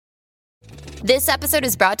This episode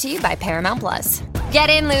is brought to you by Paramount Plus.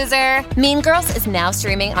 Get in, loser! Mean Girls is now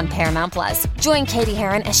streaming on Paramount Plus. Join Katie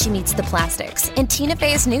Heron as she meets the plastics in Tina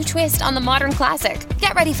Fey's new twist on the modern classic.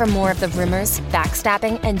 Get ready for more of the rumors,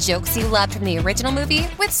 backstabbing, and jokes you loved from the original movie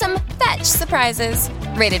with some fetch surprises.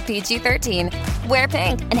 Rated PG-13. Wear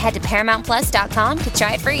pink and head to ParamountPlus.com to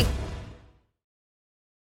try it free.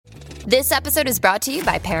 This episode is brought to you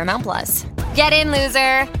by Paramount Plus. Get in,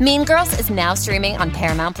 loser! Mean Girls is now streaming on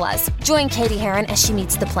Paramount Plus. Join Katie Heron as she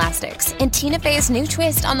meets the plastics in Tina Fey's new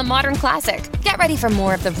twist on the modern classic. Get ready for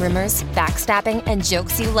more of the rumors, backstabbing, and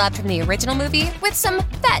jokes you loved from the original movie with some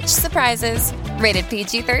fetch surprises. Rated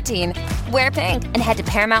PG-13. Wear pink and head to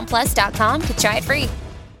ParamountPlus.com to try it free.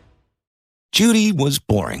 Judy was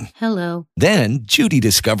boring. Hello. Then Judy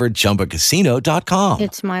discovered ChumbaCasino.com.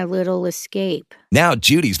 It's my little escape. Now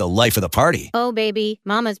Judy's the life of the party. Oh, baby,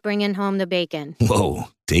 mama's bringing home the bacon. Whoa,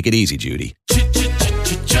 take it easy, Judy.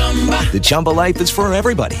 The Chumba life is for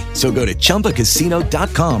everybody. So go to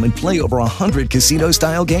ChumbaCasino.com and play over 100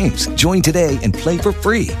 casino-style games. Join today and play for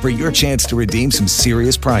free for your chance to redeem some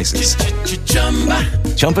serious prizes.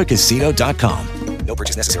 ChumbaCasino.com. No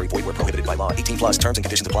purchase necessary. Void where prohibited by law. 18 plus terms and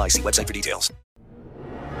conditions apply. See website for details.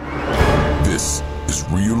 This is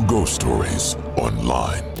Real Ghost Stories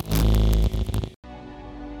Online.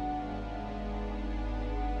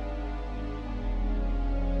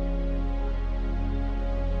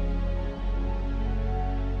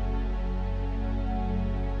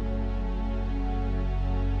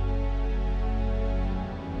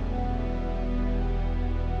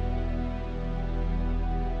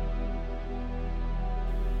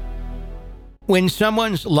 When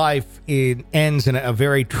someone's life ends in a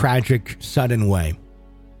very tragic, sudden way,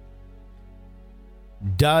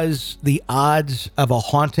 does the odds of a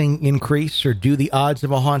haunting increase, or do the odds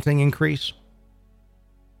of a haunting increase?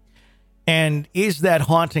 And is that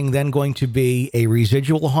haunting then going to be a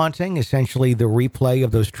residual haunting, essentially the replay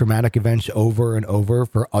of those traumatic events over and over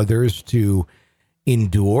for others to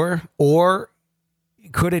endure? Or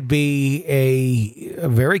could it be a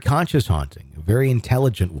very conscious haunting, a very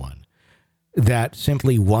intelligent one, that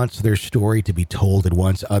simply wants their story to be told and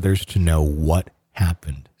wants others to know what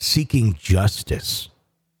happened, seeking justice,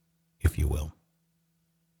 if you will?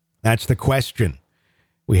 That's the question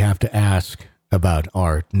we have to ask about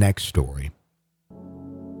our next story.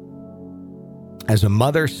 As a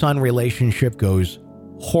mother-son relationship goes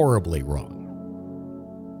horribly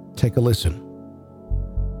wrong. Take a listen.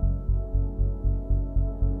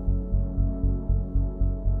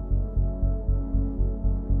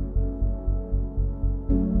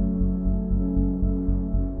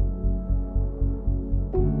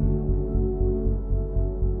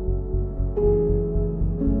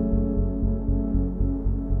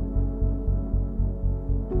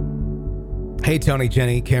 Hey, Tony,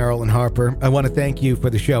 Jenny, Carol, and Harper. I want to thank you for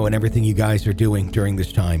the show and everything you guys are doing during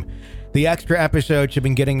this time. The extra episodes have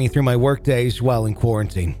been getting me through my work days while in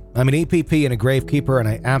quarantine. I'm an EPP and a gravekeeper, and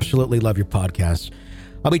I absolutely love your podcasts.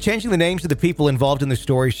 I'll be changing the names of the people involved in the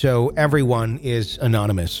story so everyone is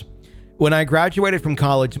anonymous. When I graduated from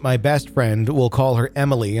college, my best friend, we'll call her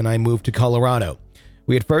Emily, and I moved to Colorado.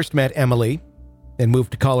 We had first met Emily and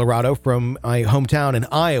moved to Colorado from my hometown in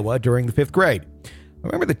Iowa during the 5th grade. I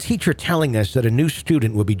remember the teacher telling us that a new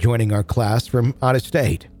student would be joining our class from out of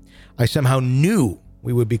state. I somehow knew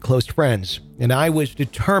we would be close friends, and I was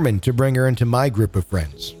determined to bring her into my group of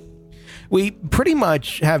friends. We pretty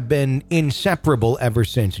much have been inseparable ever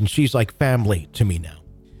since, and she's like family to me now.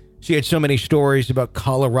 She had so many stories about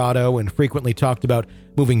Colorado and frequently talked about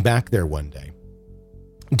moving back there one day.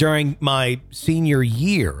 During my senior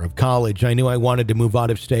year of college, I knew I wanted to move out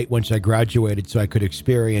of state once I graduated so I could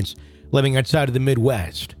experience living outside of the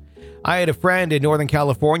Midwest. I had a friend in Northern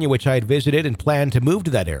California, which I had visited and planned to move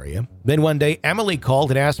to that area. Then one day, Emily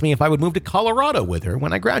called and asked me if I would move to Colorado with her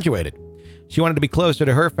when I graduated. She wanted to be closer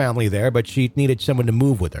to her family there, but she needed someone to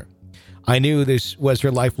move with her. I knew this was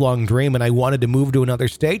her lifelong dream, and I wanted to move to another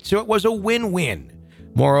state, so it was a win-win.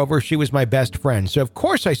 Moreover, she was my best friend, so of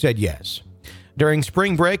course I said yes. During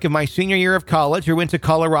spring break of my senior year of college, we went to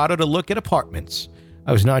Colorado to look at apartments.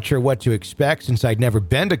 I was not sure what to expect since I'd never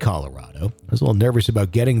been to Colorado. I was a little nervous about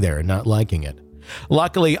getting there and not liking it.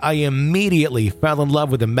 Luckily, I immediately fell in love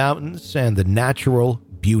with the mountains and the natural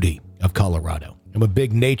beauty of Colorado. I'm a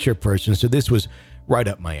big nature person, so this was right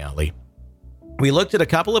up my alley. We looked at a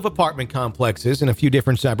couple of apartment complexes in a few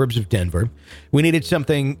different suburbs of Denver. We needed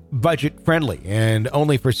something budget-friendly and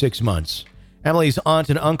only for 6 months. Emily's aunt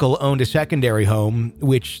and uncle owned a secondary home,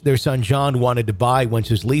 which their son John wanted to buy once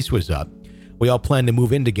his lease was up. We all planned to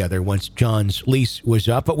move in together once John's lease was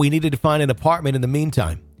up, but we needed to find an apartment in the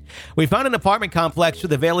meantime. We found an apartment complex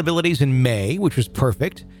with availabilities in May, which was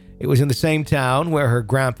perfect. It was in the same town where her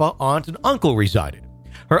grandpa, aunt, and uncle resided.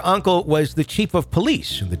 Her uncle was the chief of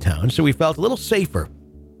police in the town, so we felt a little safer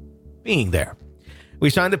being there. We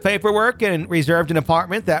signed the paperwork and reserved an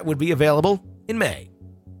apartment that would be available in May.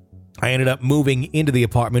 I ended up moving into the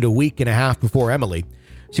apartment a week and a half before Emily.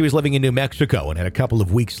 She was living in New Mexico and had a couple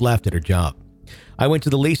of weeks left at her job. I went to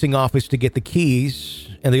the leasing office to get the keys,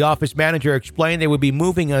 and the office manager explained they would be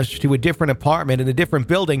moving us to a different apartment in a different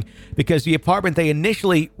building because the apartment they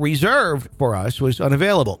initially reserved for us was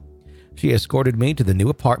unavailable. She escorted me to the new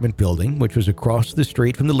apartment building, which was across the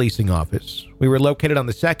street from the leasing office. We were located on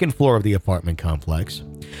the second floor of the apartment complex.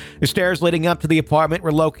 The stairs leading up to the apartment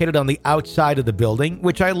were located on the outside of the building,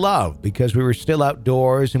 which I loved because we were still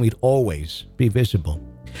outdoors and we'd always be visible.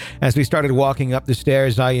 As we started walking up the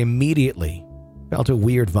stairs, I immediately felt a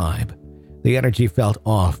weird vibe. The energy felt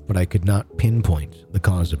off, but I could not pinpoint the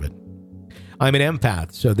cause of it. I'm an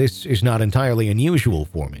empath, so this is not entirely unusual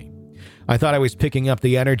for me. I thought I was picking up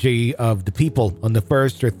the energy of the people on the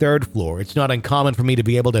first or third floor. It's not uncommon for me to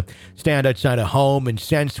be able to stand outside a home and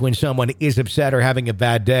sense when someone is upset or having a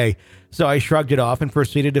bad day. So I shrugged it off and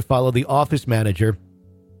proceeded to follow the office manager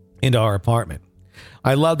into our apartment.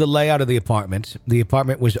 I loved the layout of the apartment. The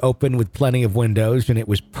apartment was open with plenty of windows, and it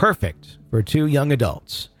was perfect for two young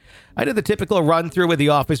adults. I did the typical run-through with the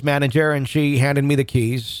office manager, and she handed me the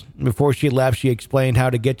keys. Before she left, she explained how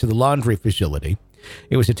to get to the laundry facility.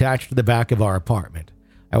 It was attached to the back of our apartment.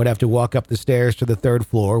 I would have to walk up the stairs to the third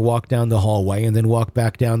floor, walk down the hallway, and then walk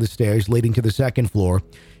back down the stairs leading to the second floor,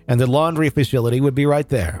 and the laundry facility would be right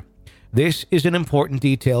there. This is an important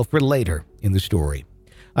detail for later in the story.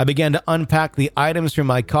 I began to unpack the items from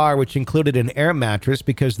my car, which included an air mattress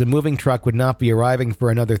because the moving truck would not be arriving for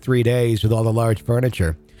another 3 days with all the large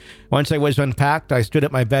furniture. Once I was unpacked, I stood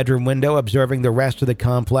at my bedroom window observing the rest of the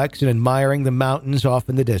complex and admiring the mountains off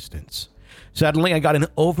in the distance. Suddenly, I got an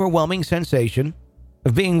overwhelming sensation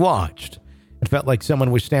of being watched. It felt like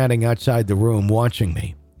someone was standing outside the room watching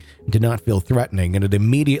me. It did not feel threatening, and it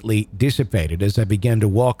immediately dissipated as I began to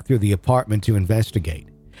walk through the apartment to investigate.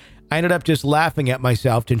 I ended up just laughing at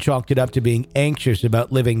myself and chalked it up to being anxious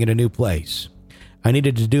about living in a new place. I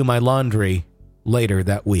needed to do my laundry later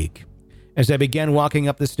that week. As I began walking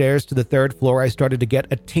up the stairs to the third floor, I started to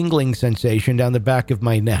get a tingling sensation down the back of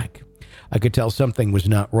my neck. I could tell something was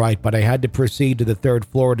not right, but I had to proceed to the third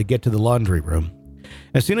floor to get to the laundry room.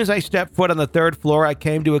 As soon as I stepped foot on the third floor, I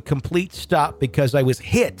came to a complete stop because I was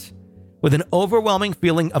hit with an overwhelming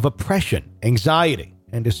feeling of oppression, anxiety,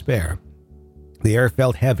 and despair. The air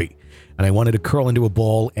felt heavy, and I wanted to curl into a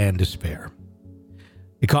ball and despair.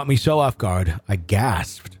 It caught me so off guard, I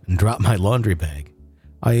gasped and dropped my laundry bag.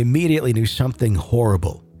 I immediately knew something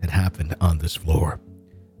horrible had happened on this floor.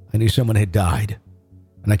 I knew someone had died,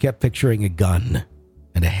 and I kept picturing a gun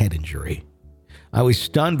and a head injury. I was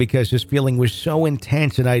stunned because this feeling was so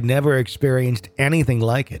intense and I'd never experienced anything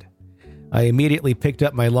like it. I immediately picked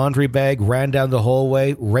up my laundry bag, ran down the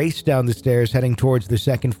hallway, raced down the stairs heading towards the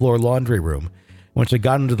second floor laundry room. Once I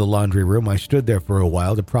got into the laundry room, I stood there for a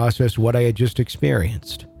while to process what I had just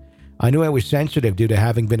experienced. I knew I was sensitive due to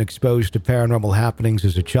having been exposed to paranormal happenings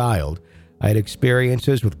as a child. I had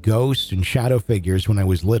experiences with ghosts and shadow figures when I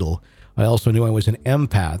was little. I also knew I was an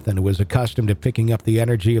empath and was accustomed to picking up the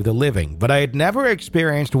energy of the living, but I had never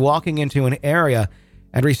experienced walking into an area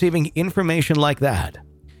and receiving information like that.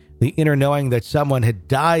 The inner knowing that someone had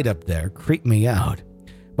died up there creeped me out.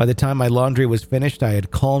 By the time my laundry was finished, I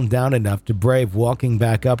had calmed down enough to brave walking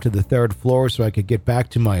back up to the third floor so I could get back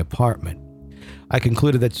to my apartment. I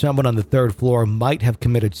concluded that someone on the third floor might have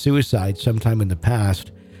committed suicide sometime in the past,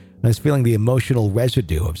 and I was feeling the emotional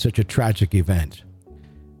residue of such a tragic event.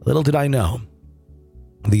 Little did I know,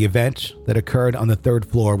 the event that occurred on the third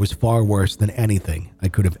floor was far worse than anything I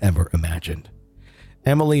could have ever imagined.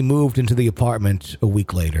 Emily moved into the apartment a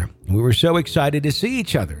week later, and we were so excited to see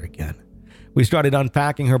each other again. We started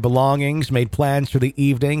unpacking her belongings, made plans for the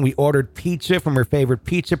evening. We ordered pizza from her favorite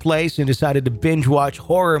pizza place and decided to binge watch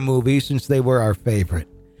horror movies since they were our favorite.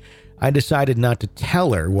 I decided not to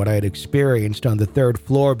tell her what I had experienced on the third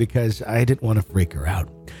floor because I didn't want to freak her out.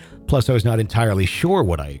 Plus, I was not entirely sure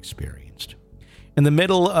what I experienced. In the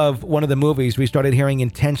middle of one of the movies, we started hearing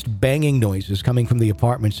intense banging noises coming from the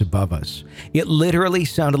apartments above us. It literally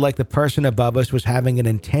sounded like the person above us was having an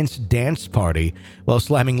intense dance party while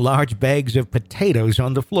slamming large bags of potatoes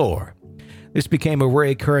on the floor. This became a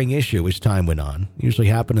recurring issue as time went on. It usually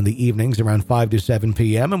happened in the evenings around 5 to 7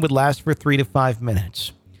 p.m. and would last for 3 to 5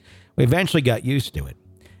 minutes. We eventually got used to it.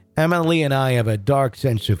 Emily and I have a dark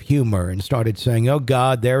sense of humor and started saying, "Oh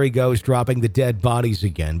God, there he goes dropping the dead bodies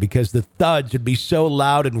again," because the thuds would be so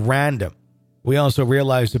loud and random. We also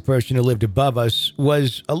realized the person who lived above us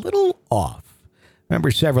was a little off. I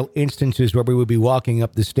remember several instances where we would be walking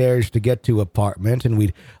up the stairs to get to apartment and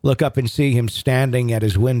we'd look up and see him standing at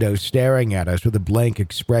his window staring at us with a blank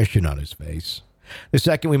expression on his face. The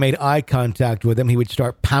second we made eye contact with him, he would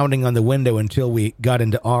start pounding on the window until we got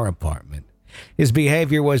into our apartment. His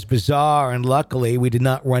behavior was bizarre, and luckily we did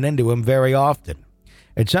not run into him very often.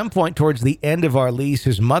 At some point towards the end of our lease,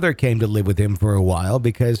 his mother came to live with him for a while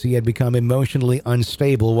because he had become emotionally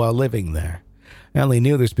unstable while living there. I only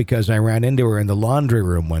knew this because I ran into her in the laundry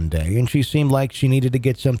room one day, and she seemed like she needed to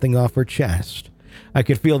get something off her chest. I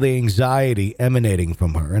could feel the anxiety emanating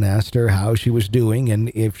from her and asked her how she was doing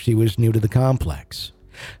and if she was new to the complex.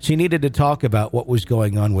 She needed to talk about what was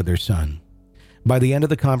going on with her son. By the end of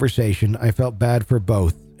the conversation, I felt bad for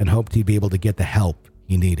both and hoped he'd be able to get the help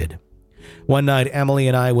he needed. One night, Emily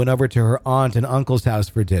and I went over to her aunt and uncle's house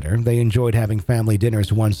for dinner. They enjoyed having family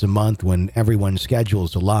dinners once a month when everyone's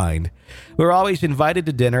schedules aligned. We were always invited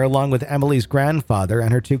to dinner along with Emily's grandfather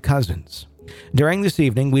and her two cousins. During this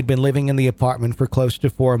evening, we'd been living in the apartment for close to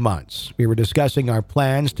 4 months. We were discussing our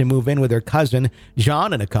plans to move in with her cousin,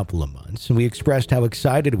 John, in a couple of months, and we expressed how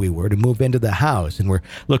excited we were to move into the house and were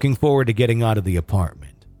looking forward to getting out of the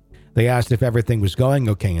apartment. They asked if everything was going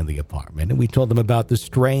okay in the apartment, and we told them about the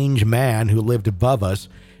strange man who lived above us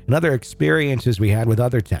and other experiences we had with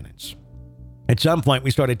other tenants. At some point,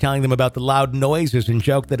 we started telling them about the loud noises and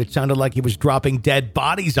joked that it sounded like he was dropping dead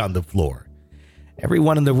bodies on the floor.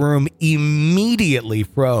 Everyone in the room immediately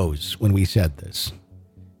froze when we said this,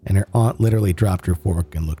 and her aunt literally dropped her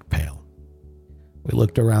fork and looked pale. We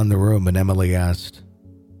looked around the room, and Emily asked,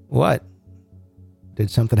 "What?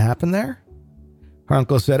 Did something happen there?" Her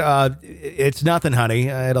uncle said, "It's nothing,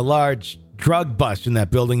 honey. I had a large drug bust in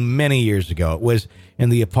that building many years ago. It was in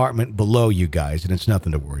the apartment below you guys, and it's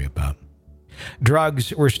nothing to worry about."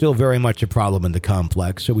 Drugs were still very much a problem in the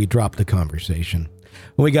complex, so we dropped the conversation.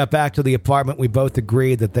 When we got back to the apartment, we both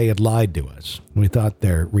agreed that they had lied to us. We thought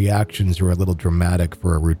their reactions were a little dramatic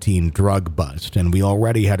for a routine drug bust, and we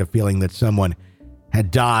already had a feeling that someone had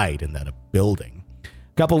died in that building.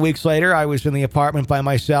 A couple weeks later, I was in the apartment by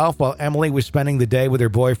myself while Emily was spending the day with her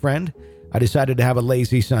boyfriend. I decided to have a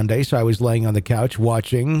lazy Sunday, so I was laying on the couch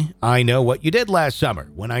watching I Know What You Did Last Summer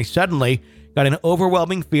when I suddenly got an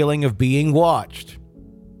overwhelming feeling of being watched.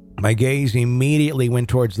 My gaze immediately went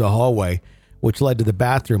towards the hallway, which led to the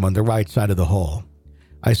bathroom on the right side of the hall.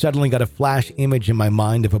 I suddenly got a flash image in my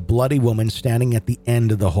mind of a bloody woman standing at the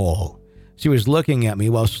end of the hall. She was looking at me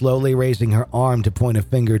while slowly raising her arm to point a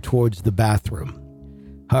finger towards the bathroom.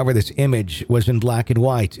 However, this image was in black and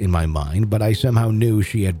white in my mind, but I somehow knew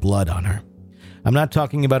she had blood on her. I'm not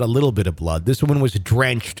talking about a little bit of blood. This woman was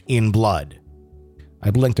drenched in blood.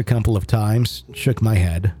 I blinked a couple of times, shook my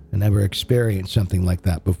head. I never experienced something like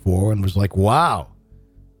that before and was like, wow,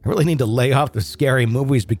 I really need to lay off the scary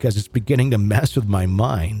movies because it's beginning to mess with my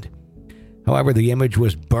mind. However, the image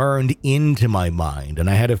was burned into my mind, and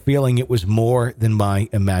I had a feeling it was more than my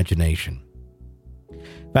imagination.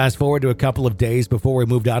 Fast forward to a couple of days before we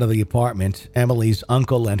moved out of the apartment, Emily's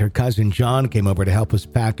uncle and her cousin John came over to help us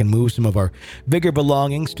pack and move some of our bigger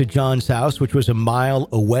belongings to John's house, which was a mile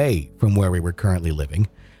away from where we were currently living.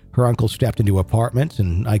 Her uncle stepped into the apartment,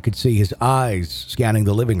 and I could see his eyes scanning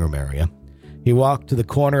the living room area. He walked to the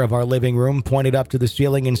corner of our living room, pointed up to the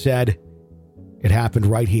ceiling, and said, "It happened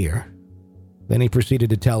right here." Then he proceeded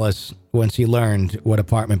to tell us, once he learned what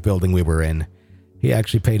apartment building we were in, he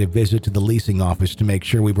actually paid a visit to the leasing office to make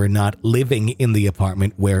sure we were not living in the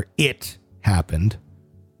apartment where it happened.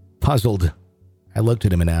 Puzzled, I looked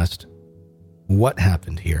at him and asked, "What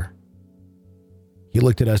happened here?" He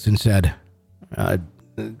looked at us and said, I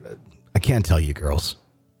can't tell you, girls.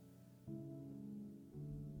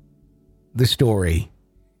 The story,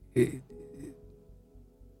 you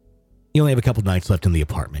only have a couple nights left in the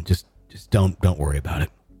apartment. Just don't worry about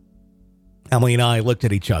it. Emily and I looked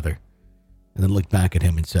at each other and then looked back at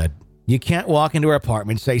him and said, "You can't walk into our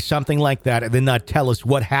apartment, say something like that, and then not tell us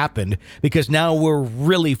what happened, because now we're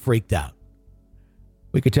really freaked out."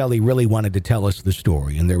 We could tell he really wanted to tell us the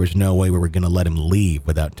story, and there was no way we were going to let him leave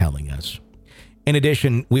without telling us. In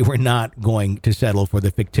addition, we were not going to settle for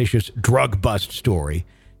the fictitious drug bust story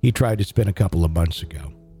he tried to spin a couple of months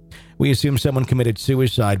ago. We assumed someone committed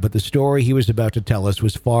suicide, but the story he was about to tell us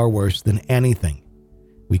was far worse than anything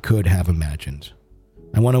we could have imagined.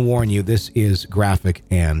 I want to warn you, this is graphic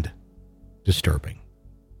and disturbing.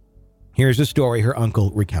 Here's the story her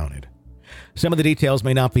uncle recounted. Some of the details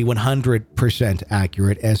may not be 100%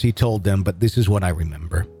 accurate as he told them, but this is what I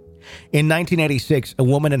remember. In 1986, a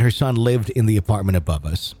woman and her son lived in the apartment above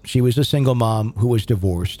us. She was a single mom who was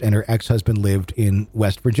divorced, and her ex-husband lived in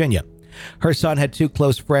West Virginia. Her son had two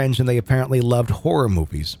close friends, and they apparently loved horror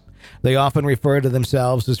movies. They often referred to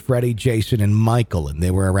themselves as Freddy, Jason, and Michael, and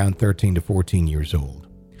they were around 13 to 14 years old.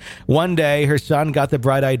 One day, her son got the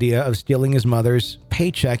bright idea of stealing his mother's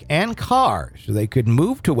paycheck and car so they could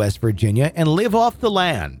move to West Virginia and live off the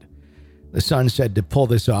land. The son said to pull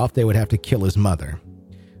this off, they would have to kill his mother.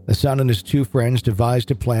 The son and his two friends devised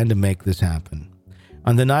a plan to make this happen.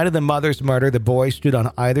 On the night of the mother's murder, the boys stood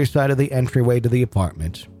on either side of the entryway to the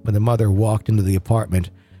apartment. When the mother walked into the apartment,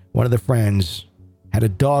 one of the friends had a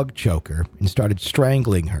dog choker and started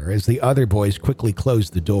strangling her as the other boys quickly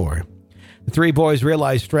closed the door. The three boys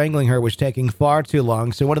realized strangling her was taking far too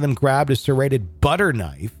long, so one of them grabbed a serrated butter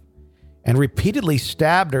knife and repeatedly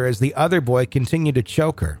stabbed her as the other boy continued to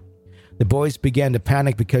choke her. The boys began to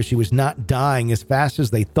panic because she was not dying as fast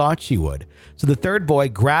as they thought she would, so the third boy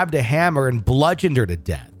grabbed a hammer and bludgeoned her to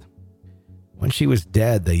death. When she was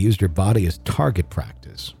dead, they used her body as target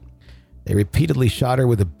practice. They repeatedly shot her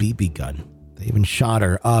with a BB gun. They even shot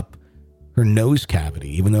her up her nose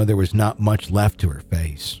cavity, even though there was not much left to her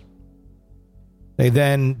face. They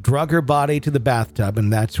then drug her body to the bathtub,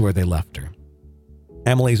 and that's where they left her.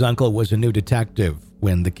 Emily's uncle was a new detective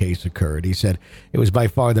when the case occurred. He said it was by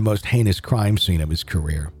far the most heinous crime scene of his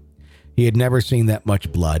career. He had never seen that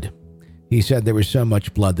much blood. He said there was so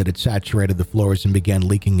much blood that it saturated the floors and began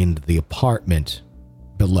leaking into the apartment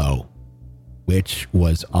below, which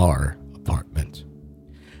was our apartment.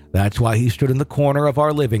 That's why he stood in the corner of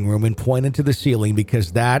our living room and pointed to the ceiling,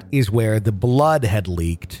 because that is where the blood had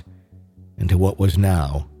leaked into what was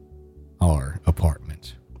now our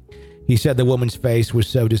apartment. He said the woman's face was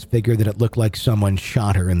so disfigured that it looked like someone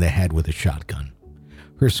shot her in the head with a shotgun.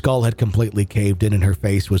 Her skull had completely caved in and her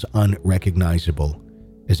face was unrecognizable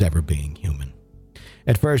as ever being human.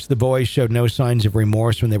 At first, the boys showed no signs of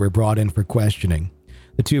remorse when they were brought in for questioning.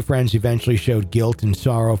 The two friends eventually showed guilt and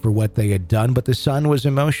sorrow for what they had done, but the son was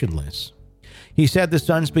emotionless. He said the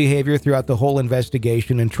son's behavior throughout the whole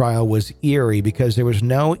investigation and trial was eerie because there was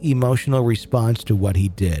no emotional response to what he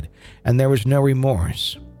did, and there was no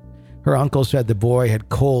remorse. Her uncle said the boy had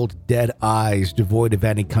cold, dead eyes devoid of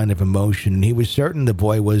any kind of emotion, and he was certain the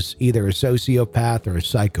boy was either a sociopath or a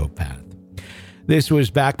psychopath. This was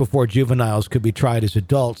back before juveniles could be tried as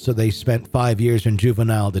adults, so they spent 5 years in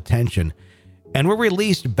juvenile detention and were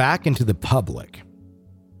released back into the public.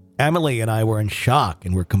 Emily and I were in shock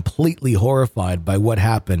and were completely horrified by what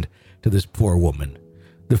happened to this poor woman.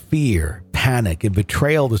 The fear, panic, and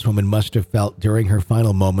betrayal this woman must have felt during her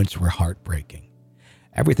final moments were heartbreaking.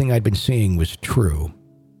 Everything I'd been seeing was true.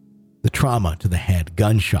 The trauma to the head,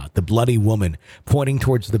 gunshot, the bloody woman pointing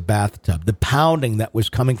towards the bathtub, the pounding that was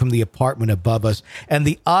coming from the apartment above us, and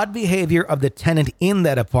the odd behavior of the tenant in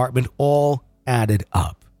that apartment all added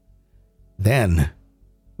up. Then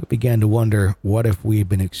we began to wonder what if we had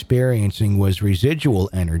been experiencing was residual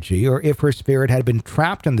energy, or if her spirit had been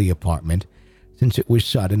trapped in the apartment since it was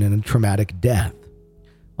sudden and a traumatic death.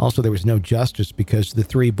 Also, there was no justice because the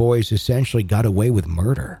three boys essentially got away with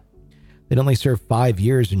murder. They'd only served 5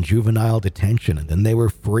 years in juvenile detention, and then they were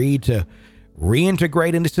free to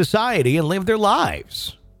reintegrate into society and live their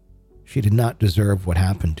lives. She did not deserve what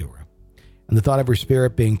happened to her, and the thought of her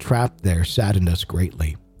spirit being trapped there saddened us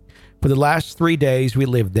greatly. For the last 3 days we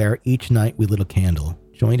lived there, each night we lit a candle,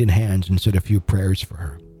 joined in hands, and said a few prayers for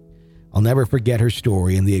her. I'll never forget her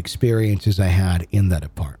story and the experiences I had in that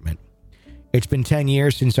apartment. It's been 10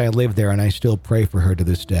 years since I lived there, and I still pray for her to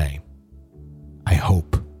this day. I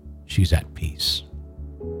hope she's at peace.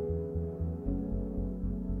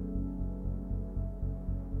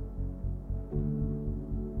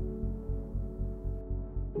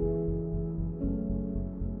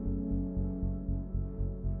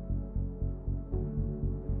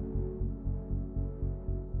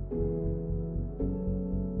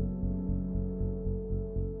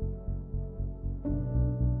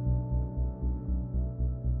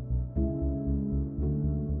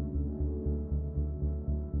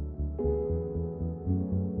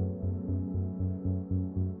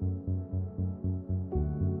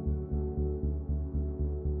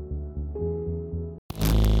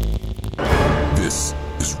 This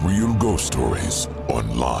is Real Ghost Stories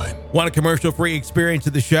Online. Want a commercial-free experience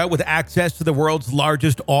of the show with access to the world's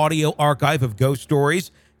largest audio archive of ghost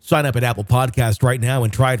stories? Sign up at Apple Podcast right now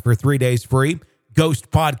and try it for 3 days free.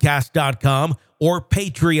 Ghostpodcast.com or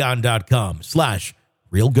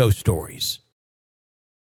patreon.com/realghoststories.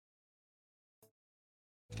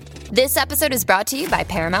 This episode is brought to you by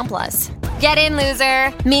Paramount Plus. Get in,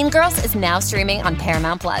 loser! Mean Girls is now streaming on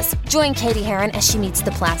Paramount Plus. Join Katie Heron as she meets the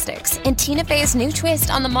plastics in Tina Fey's new twist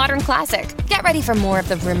on the modern classic. Get ready for more of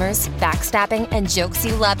the rumors, backstabbing, and jokes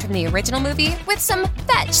you loved from the original movie with some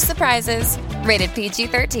fetch surprises. Rated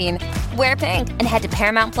PG-13. Wear pink and head to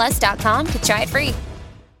ParamountPlus.com to try it free.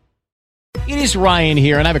 It is Ryan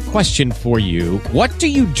here, and I have a question for you. What do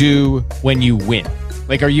you do when you win?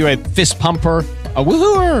 Like, are you a fist pumper, a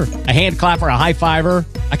woohooer, a hand clapper, a high fiver?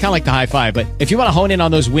 I kind of like the high five, but if you want to hone in on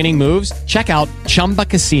those winning moves, check out Chumba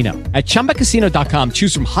Casino. At ChumbaCasino.com,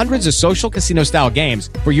 choose from hundreds of social casino style games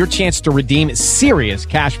for your chance to redeem serious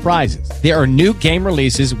cash prizes. There are new game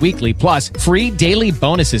releases weekly, plus free daily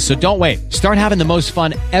bonuses. So don't wait. Start having the most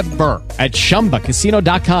fun ever at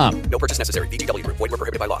ChumbaCasino.com. No purchase necessary. VGW Group. Void where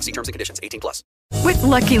prohibited by law. See terms and conditions. 18+. With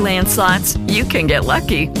Lucky Land Slots, you can get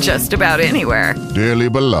lucky just about anywhere. Dearly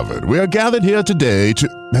beloved, we are gathered here today to...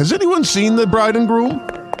 Has anyone seen the bride and groom?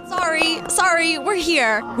 Sorry, we're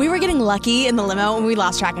here. We were getting lucky in the limo and we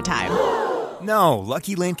lost track of time. No,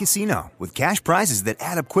 Lucky Land Casino, with cash prizes that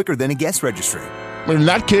add up quicker than a guest registry. In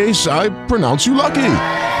that case, I pronounce you lucky.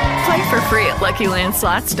 Play for free at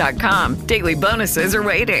LuckyLandSlots.com. Daily bonuses are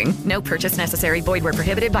waiting. No purchase necessary. Void where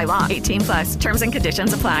prohibited by law. 18+. Terms and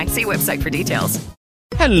conditions apply. See website for details.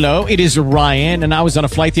 Hello, it is Ryan, and I was on a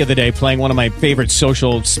flight the other day playing one of my favorite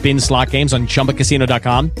social spin slot games on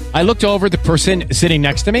ChumbaCasino.com. I looked over at the person sitting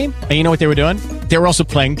next to me, and you know what they were doing? They were also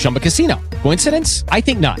playing Chumba Casino. Coincidence? I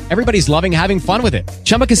think not. Everybody's loving having fun with it.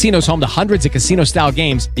 Chumba Casino is home to hundreds of casino-style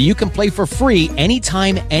games that you can play for free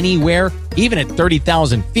anytime, anywhere, even at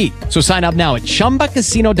 30,000 feet. So sign up now at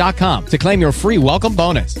ChumbaCasino.com to claim your free welcome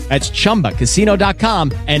bonus. That's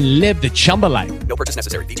ChumbaCasino.com and live the Chumba life. No purchase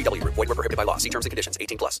necessary. VGW Group. Void where prohibited by law. See terms and conditions.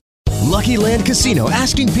 18+. Lucky Land Casino,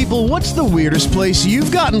 asking people, what's the weirdest place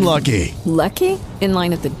you've gotten lucky? Lucky? In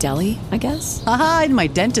line at the deli, I guess? Aha, in my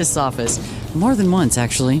dentist's office. More than once,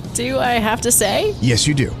 actually. Do I have to say? Yes,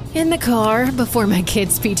 you do. In the car before my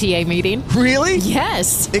kids' PTA meeting. Really?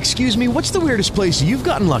 Yes. Excuse me, what's the weirdest place you've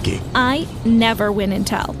gotten lucky? I never win and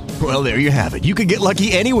tell. Well, there you have it. You can get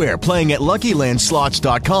lucky anywhere, playing at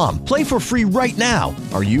LuckyLandSlots.com. Play for free right now.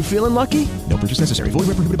 Are you feeling lucky? No purchase necessary. Void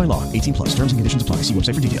where prohibited by law. 18+. Terms and conditions apply. See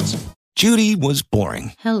website for details. Judy was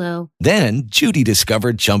boring. Hello. Then Judy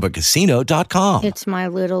discovered ChumbaCasino.com. It's my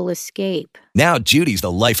little escape. Now Judy's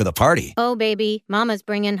the life of the party. Oh, baby, mama's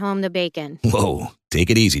bringing home the bacon. Whoa, take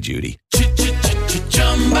it easy, Judy.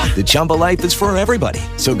 The Chumba life is for everybody.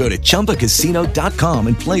 So go to ChumbaCasino.com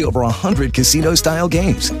and play over 100 casino-style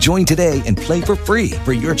games. Join today and play for free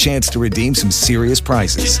for your chance to redeem some serious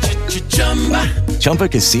prizes.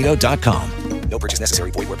 ChumbaCasino.com. No purchase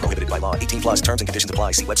necessary. Void where prohibited by law. 18+. Terms and conditions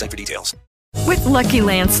apply. See website for details. With Lucky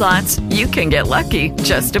Land Slots, you can get lucky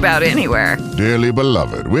just about anywhere. Dearly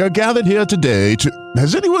beloved, we are gathered here today to...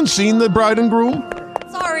 Has anyone seen the bride and groom?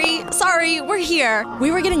 Sorry, we're here.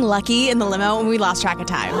 We were getting lucky in the limo and we lost track of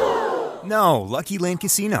time. No, Lucky Land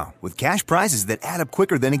Casino, with cash prizes that add up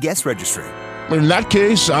quicker than a guest registry. In that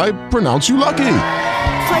case, I pronounce you lucky.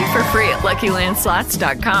 Play for free at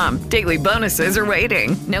LuckyLandSlots.com. Daily bonuses are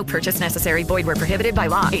waiting. No purchase necessary. Void where prohibited by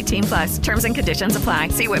law. 18+. Terms and conditions apply.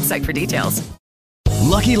 See website for details.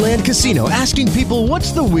 Lucky Land Casino, asking people,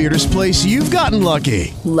 what's the weirdest place you've gotten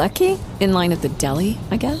lucky? Lucky? In line at the deli,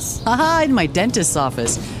 I guess? Aha, in my dentist's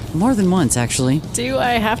office. More than once, actually. Do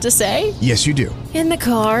I have to say? Yes, you do. In the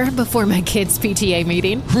car before my kids' PTA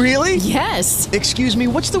meeting. Really? Yes. Excuse me,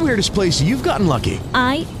 what's the weirdest place you've gotten lucky?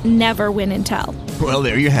 I never win and tell. Well,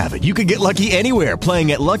 there you have it. You can get lucky anywhere,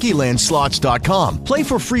 playing at LuckyLandSlots.com. Play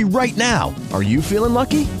for free right now. Are you feeling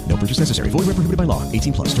lucky? No purchase necessary. Void where prohibited by law.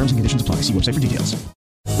 18+. Terms and conditions apply. See website for details.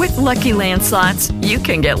 With Lucky Land Slots, you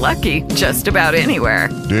can get lucky just about anywhere.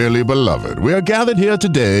 Dearly beloved, we are gathered here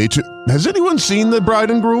today to... Has anyone seen the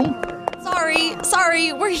bride and groom?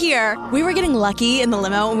 Sorry, we're here. We were getting lucky in the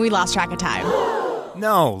limo and we lost track of time.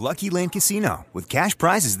 No, Lucky Land Casino, with cash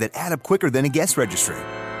prizes that add up quicker than a guest registry.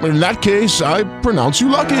 In that case, I pronounce you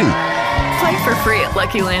lucky. Play for free at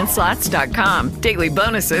LuckyLandSlots.com. Daily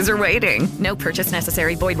bonuses are waiting. No purchase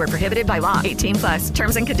necessary. Void where prohibited by law. 18+.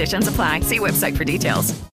 Terms and conditions apply. See website for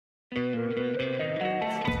details.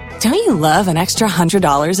 Don't you love an extra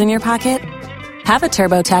 $100 in your pocket? Have a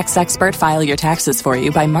TurboTax expert file your taxes for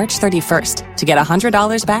you by March 31st to get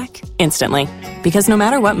 $100 back instantly. Because no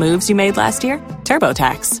matter what moves you made last year,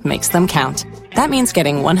 TurboTax makes them count. That means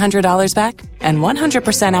getting $100 back and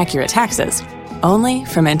 100% accurate taxes, only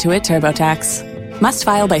from Intuit TurboTax. Must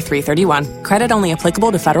file by 3/31. Credit only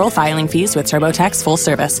applicable to federal filing fees with TurboTax full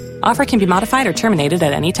service. Offer can be modified or terminated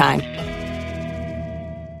at any time.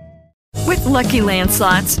 With Lucky Land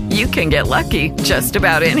Slots, you can get lucky just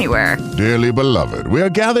about anywhere. Dearly beloved, we are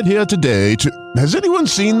gathered here today to... Has anyone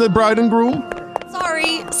seen the bride and groom?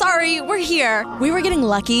 Sorry, we're here. We were getting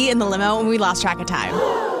lucky in the limo and we lost track of time.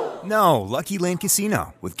 No, Lucky Land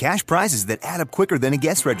Casino, with cash prizes that add up quicker than a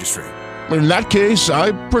guest registry. In that case,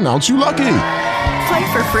 I pronounce you lucky.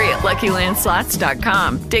 Play for free at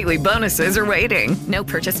LuckyLandSlots.com. Daily bonuses are waiting. No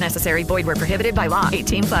purchase necessary. Void where prohibited by law.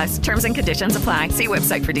 18+. Terms and conditions apply. See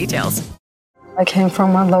website for details. I came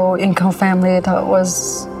from a low-income family that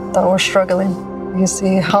was struggling. You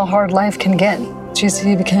see how hard life can get.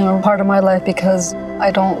 GC became a part of my life because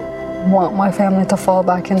I don't want my family to fall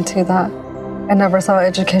back into that. I never thought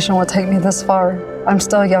education would take me this far. I'm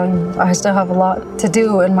still young. I still have a lot to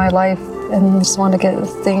do in my life and just want to get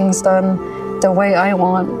things done the way I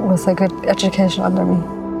want with a good education under me.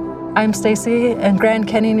 I'm Stacy, and Grand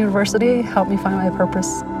Canyon University helped me find my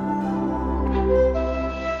purpose.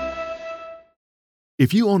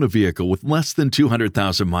 If you own a vehicle with less than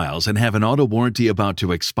 200,000 miles and have an auto warranty about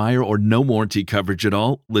to expire or no warranty coverage at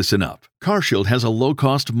all, listen up. CarShield has a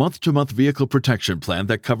low-cost month-to-month vehicle protection plan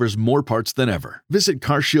that covers more parts than ever. Visit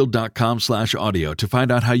carshield.com/audio to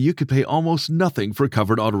find out how you could pay almost nothing for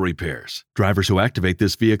covered auto repairs. Drivers who activate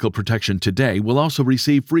this vehicle protection today will also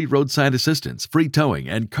receive free roadside assistance, free towing,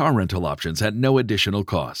 and car rental options at no additional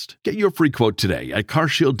cost. Get your free quote today at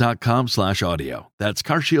carshield.com/audio. That's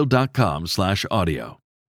carshield.com/audio.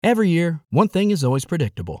 Every year, one thing is always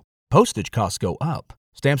predictable. Postage costs go up.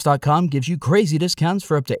 Stamps.com gives you crazy discounts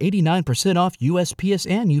for up to 89% off USPS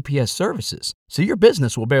and UPS services, so your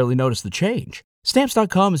business will barely notice the change.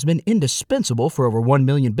 Stamps.com has been indispensable for over 1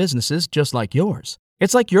 million businesses just like yours.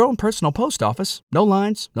 It's like your own personal post office. No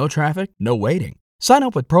lines, no traffic, no waiting. Sign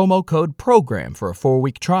up with promo code PROGRAM for a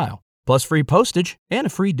 4-week trial, plus free postage and a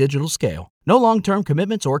free digital scale. No long-term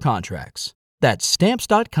commitments or contracts. That's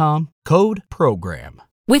Stamps.com, code PROGRAM.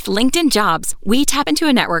 With LinkedIn Jobs, we tap into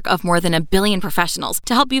a network of more than 1 billion professionals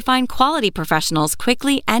to help you find quality professionals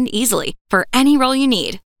quickly and easily for any role you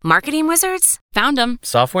need. Marketing wizards? Found them.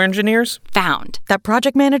 Software engineers? Found. That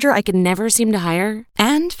project manager I could never seem to hire?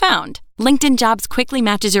 And found. LinkedIn Jobs quickly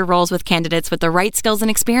matches your roles with candidates with the right skills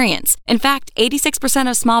and experience. In fact, 86%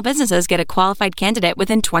 of small businesses get a qualified candidate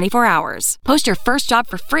within 24 hours. Post your first job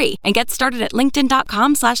for free and get started at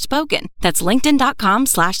linkedin.com/spoken. That's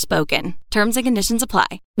linkedin.com/spoken. Terms and conditions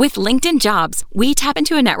apply. With LinkedIn Jobs, we tap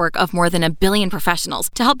into a network of more than 1 billion professionals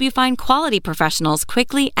to help you find quality professionals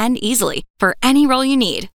quickly and easily for any role you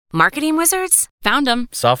need. Marketing wizards? Found them.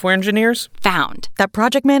 Software engineers? Found. That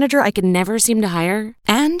project manager I could never seem to hire?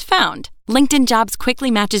 And found. LinkedIn Jobs quickly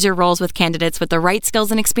matches your roles with candidates with the right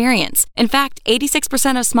skills and experience. In fact,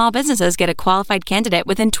 86% of small businesses get a qualified candidate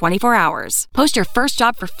within 24 hours. Post your first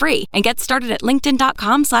job for free and get started at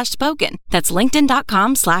linkedin.com/spoken. That's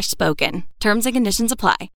linkedin.com/spoken. Terms and conditions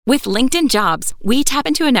apply. With LinkedIn Jobs, we tap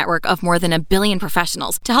into a network of more than 1 billion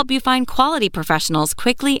professionals to help you find quality professionals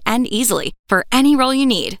quickly and easily for any role you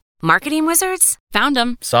need. Marketing wizards? Found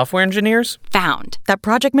them. Software engineers? Found. That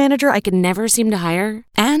project manager I could never seem to hire?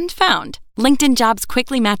 And found. LinkedIn Jobs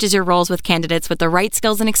quickly matches your roles with candidates with the right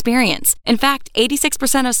skills and experience. In fact,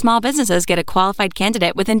 86% of small businesses get a qualified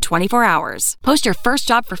candidate within 24 hours. Post your first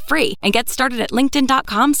job for free and get started at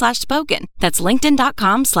linkedin.com/spoken. That's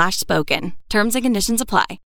linkedin.com/spoken. Terms and conditions apply.